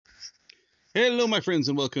Hello, my friends,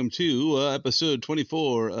 and welcome to episode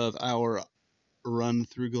 24 of our run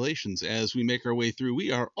through Galatians. As we make our way through,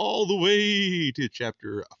 we are all the way to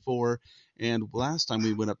chapter 4, and last time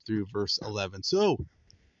we went up through verse 11. So,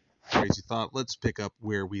 crazy thought, let's pick up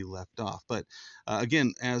where we left off. But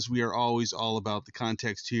again, as we are always all about the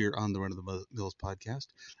context here on the Run of the Mills podcast,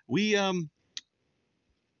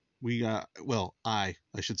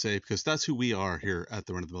 I should say, because that's who we are here at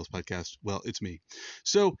the Run of the Mills podcast. Well, it's me.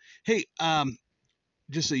 So, hey,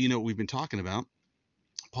 just so you know what we've been talking about,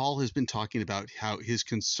 Paul has been talking about how his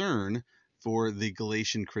concern for the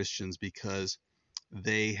Galatian Christians because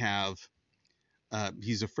they have,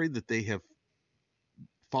 he's afraid that they have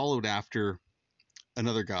followed after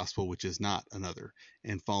another gospel, which is not another,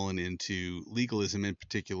 and fallen into legalism, in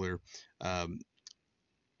particular, um,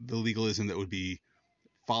 the legalism that would be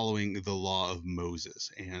following the law of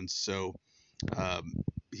Moses. And so um,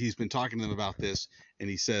 he's been talking to them about this, and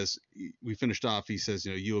he says, we finished off, he says,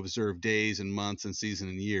 you observe days and months and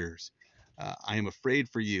seasons and years. I am afraid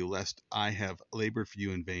for you, lest I have labored for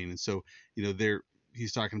you in vain. And so,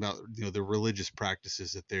 he's talking about, the religious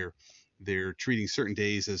practices that they're treating certain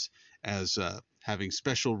days as having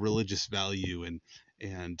special religious value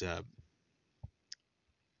and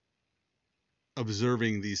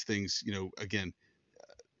observing these things, again,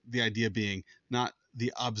 the idea being not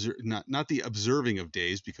the observing of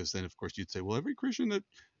days, because then of course you'd say, well, every Christian that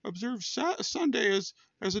observes Sunday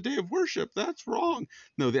as a day of worship, that's wrong.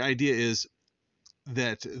 No, the idea is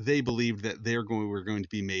that they believed that were going to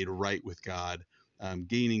be made right with God,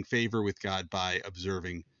 gaining favor with God by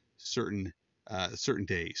observing certain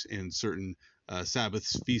days and certain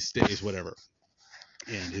Sabbaths, feast days, whatever.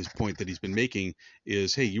 And his point that he's been making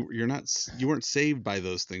is, hey, you weren't saved by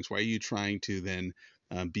those things. Why are you trying to then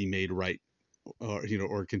be made right,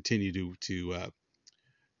 or continue to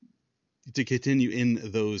continue in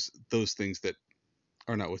those things that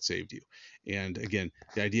are not what saved you? And again,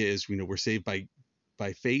 the idea is, we're saved by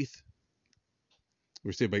faith.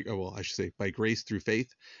 We're saved by, I should say, by grace through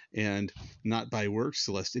faith, and not by works,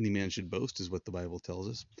 lest any man should boast, is what the Bible tells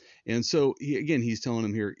us. And so, he's telling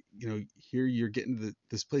him here, here you're getting to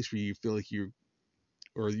this place where you feel like you've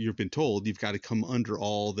been told you've got to come under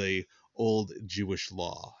all the old Jewish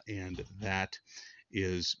law, and that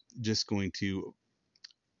is just going to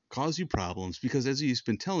cause you problems, because as he's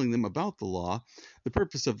been telling them about the law, the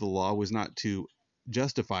purpose of the law was not to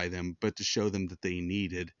justify them, but to show them that they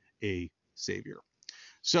needed a savior.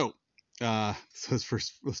 So,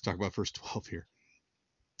 let's talk about verse 12 here.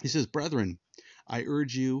 He says, "Brethren, I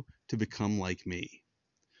urge you to become like me,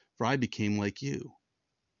 for I became like you.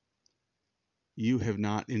 You have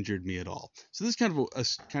not injured me at all." So this kind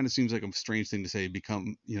of seems like a strange thing to say.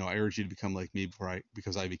 I urge you to become like me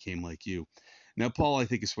because I became like you. Now, Paul, I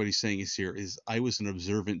think, is what he's saying is here is, I was an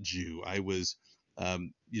observant Jew. I was,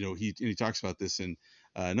 he talks about this in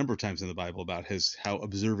a number of times in the Bible about how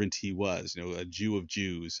observant he was. A Jew of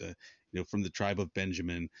Jews. From the tribe of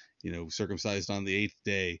Benjamin. Circumcised on the 8th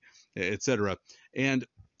day, etc. And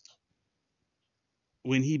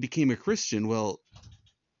when he became a Christian, well,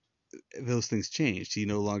 those things changed. He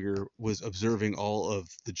no longer was observing all of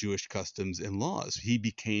the Jewish customs and laws. He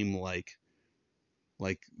became like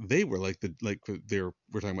they were, we're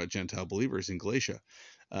talking about Gentile believers in Galatia.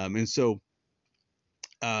 And so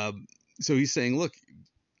he's saying, look,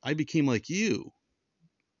 I became like you.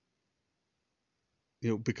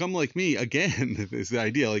 Become like me again is the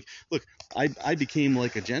idea. Like, look, I became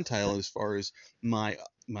like a Gentile as far as my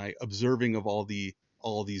observing of all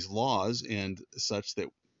these laws and such that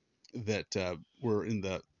were in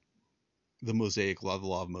the Mosaic law, the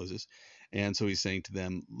law of Moses. And so he's saying to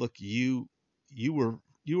them, look, you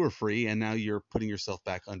were free, and now you're putting yourself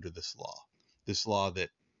back under this law that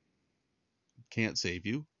can't save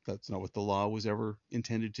you. That's not what the law was ever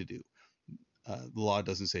intended to do. The law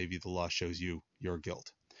doesn't save you. The law shows you your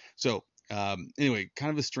guilt. So anyway,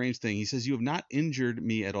 kind of a strange thing. He says, you have not injured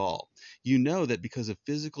me at all. You know that because of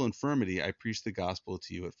physical infirmity, I preached the gospel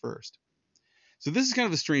to you at first. So this is kind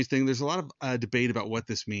of a strange thing. There's a lot of debate about what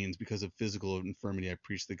this means. Because of physical infirmity, I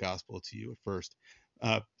preached the gospel to you at first.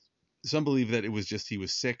 Some believe that it was just he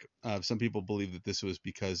was sick. Some people believe that this was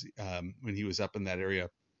because when he was up in that area,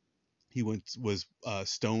 he was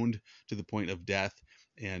stoned to the point of death,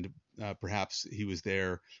 and perhaps he was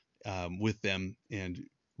there with them and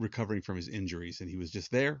recovering from his injuries, and he was just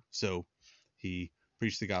there, so he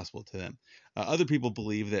preached the gospel to them. Other people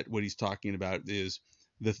believe that what he's talking about is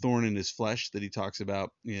the thorn in his flesh that he talks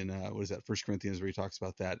about in what is that, 1 Corinthians, where he talks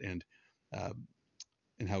about that, and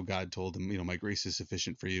how God told him, my grace is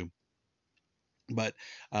sufficient for you. But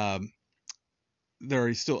there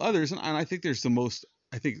are still others, and I think there's the most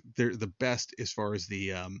I think they're the best as far as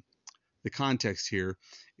the context here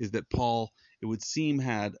is that Paul, it would seem,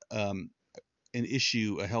 had an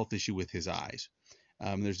issue, a health issue with his eyes.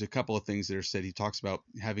 There's a couple of things that are said. He talks about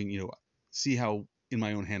having, see how in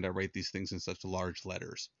my own hand I write these things in such large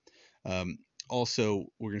letters. Um, Also,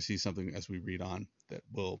 we're going to see something as we read on that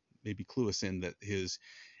will maybe clue us in that his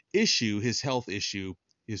issue, his health issue,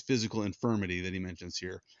 his physical infirmity that he mentions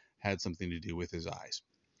here had something to do with his eyes.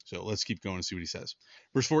 So let's keep going and see what he says.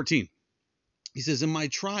 Verse 14, he says, in my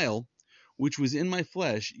trial, which was in my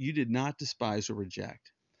flesh, you did not despise or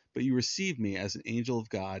reject, but you received me as an angel of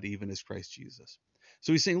God, even as Christ Jesus.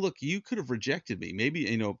 So he's saying, look, you could have rejected me.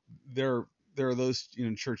 Maybe, there are those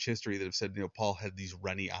in church history that have said, Paul had these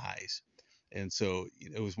runny eyes. And so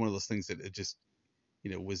it was one of those things that it just,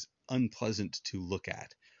 was unpleasant to look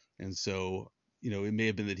at. And so, it may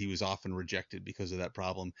have been that he was often rejected because of that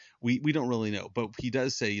problem. We don't really know, but he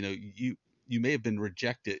does say, you may have been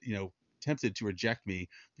rejected, tempted to reject me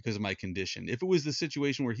because of my condition. If it was the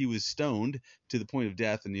situation where he was stoned to the point of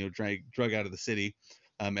death and, drug out of the city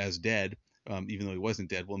as dead, even though he wasn't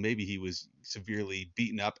dead, well, maybe he was severely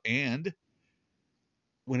beaten up. And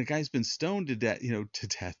when a guy's been stoned to death,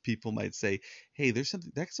 people might say, hey, there's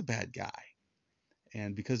something, that's a bad guy.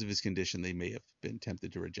 And because of his condition, they may have been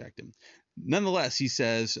tempted to reject him. Nonetheless, he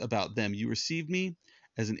says about them, you received me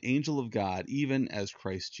as an angel of God, even as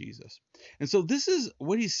Christ Jesus. And so this is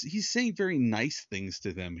what he's saying, very nice things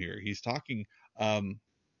to them here. He's talking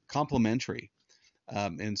complimentary.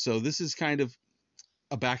 And so this is kind of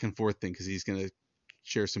a back and forth thing because he's going to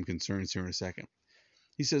share some concerns here in a second.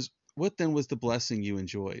 He says, what then was the blessing you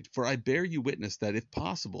enjoyed? For I bear you witness that if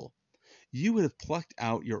possible, you would have plucked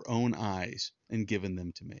out your own eyes and given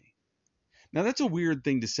them to me. Now that's a weird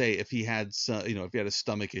thing to say if he had, if he had a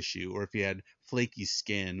stomach issue, or if he had flaky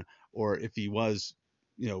skin, or if he was,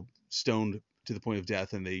 stoned to the point of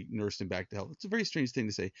death and they nursed him back to health. It's a very strange thing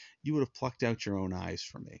to say. You would have plucked out your own eyes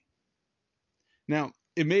for me. Now,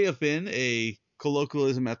 it may have been a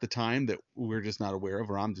colloquialism at the time that we're just not aware of,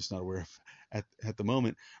 or I'm just not aware of at the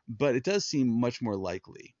moment, but it does seem much more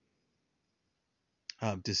likely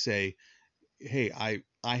to say, hey,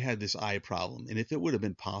 I had this eye problem, and if it would have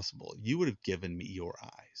been possible, you would have given me your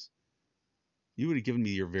eyes. You would have given me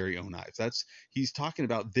your very own eyes. He's talking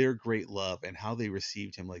about their great love and how they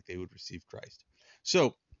received him like they would receive Christ.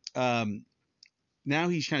 So now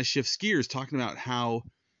he kind of shifts gears, talking about how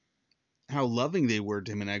loving they were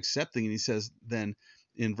to him and accepting. And he says then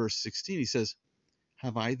in verse 16, he says,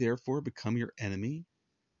 have I therefore become your enemy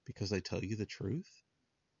because I tell you the truth?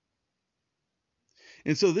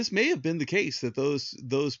 And so this may have been the case that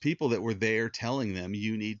those people that were there telling them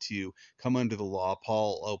you need to come under the law,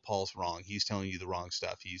 Paul's wrong. He's telling you the wrong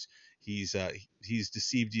stuff. He's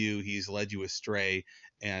deceived you. He's led you astray.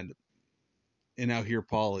 And now here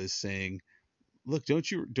Paul is saying, look, don't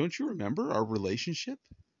you remember our relationship?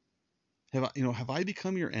 Have I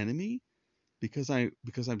become your enemy because I'm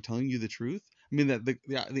telling you the truth? I mean, that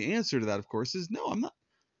the answer to that, of course, is no.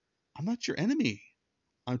 I'm not your enemy.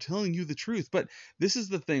 I'm telling you the truth. But this is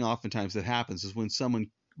the thing oftentimes that happens is when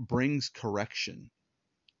someone brings correction.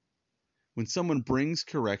 When someone brings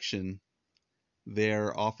correction,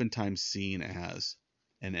 they're oftentimes seen as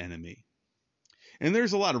an enemy. And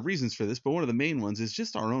there's a lot of reasons for this, but one of the main ones is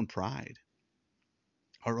just our own pride.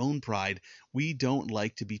 Our own pride. We don't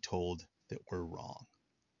like to be told that we're wrong.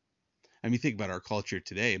 I mean, think about our culture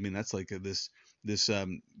today. I mean, that's like this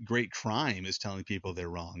great crime is telling people they're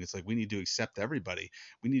wrong. It's like we need to accept everybody.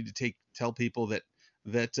 We need to tell people that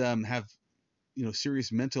have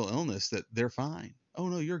serious mental illness that they're fine. Oh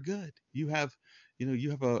no, you're good. You have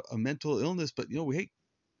a mental illness, but we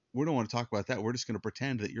don't want to talk about that. We're just going to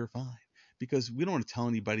pretend that you're fine because we don't want to tell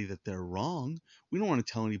anybody that they're wrong. We don't want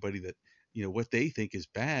to tell anybody that what they think is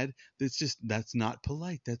bad. That's not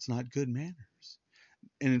polite. That's not good manners.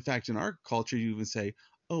 And in fact, in our culture, you even say,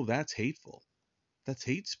 oh, that's hateful. That's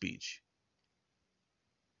hate speech.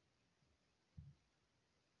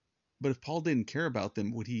 But if Paul didn't care about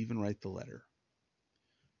them, would he even write the letter?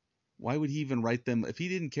 Why would he even write them? If he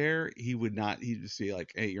didn't care, he would not. He'd just say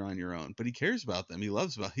like, hey, you're on your own. But he cares about them. He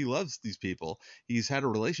loves these people. He's had a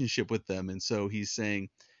relationship with them. And so he's saying,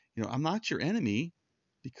 I'm not your enemy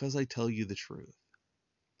because I tell you the truth.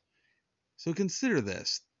 So consider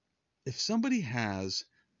this. If somebody has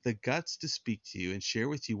the guts to speak to you and share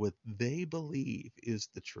with you what they believe is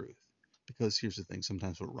the truth, because here's the thing,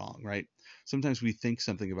 sometimes we're wrong, right? Sometimes we think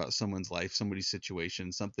something about someone's life, somebody's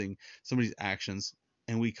situation, somebody's actions,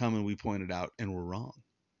 and we come and we point it out and we're wrong.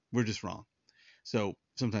 We're just wrong. So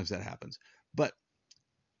sometimes that happens. But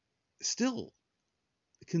still,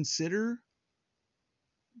 consider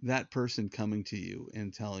that person coming to you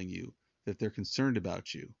and telling you that they're concerned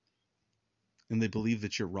about you and they believe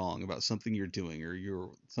that you're wrong about something you're doing or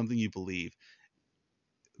you're something you believe,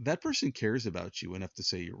 that person cares about you enough to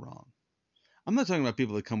say you're wrong. I'm not talking about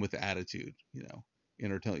people that come with attitude,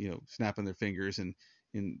 and are telling, snapping their fingers and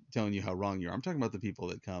telling you how wrong you are. I'm talking about the people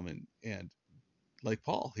that come and like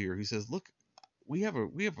Paul here, who says, "Look, we have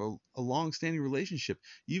a long-standing relationship.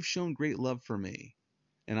 You've shown great love for me,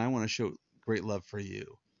 and I want to show great love for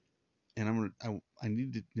you. And I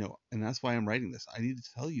need to, and that's why I'm writing this. I need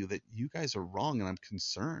to tell you that you guys are wrong, and I'm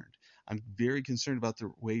concerned. I'm very concerned about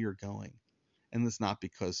the way you're going, and it's not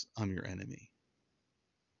because I'm your enemy.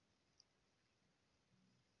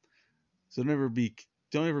 So don't ever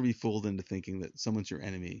be fooled into thinking that someone's your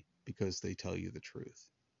enemy because they tell you the truth.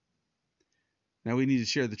 Now we need to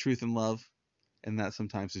share the truth in love, and that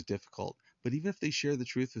sometimes is difficult. But even if they share the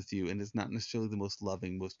truth with you and it's not necessarily the most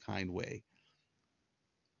loving, most kind way,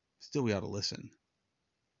 still we ought to listen.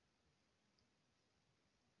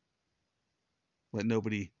 Let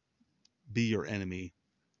nobody be your enemy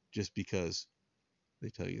just because they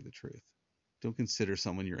tell you the truth. Don't consider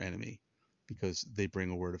someone your enemy because they bring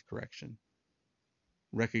a word of correction.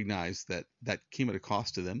 Recognize that that came at a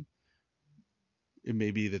cost to them. It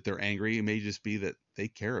may be that they're angry. It may just be that they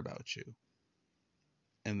care about you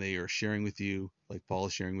and they are sharing with you, like Paul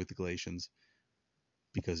is sharing with the Galatians,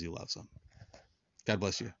 because he loves them. God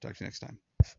bless you. Talk to you next time.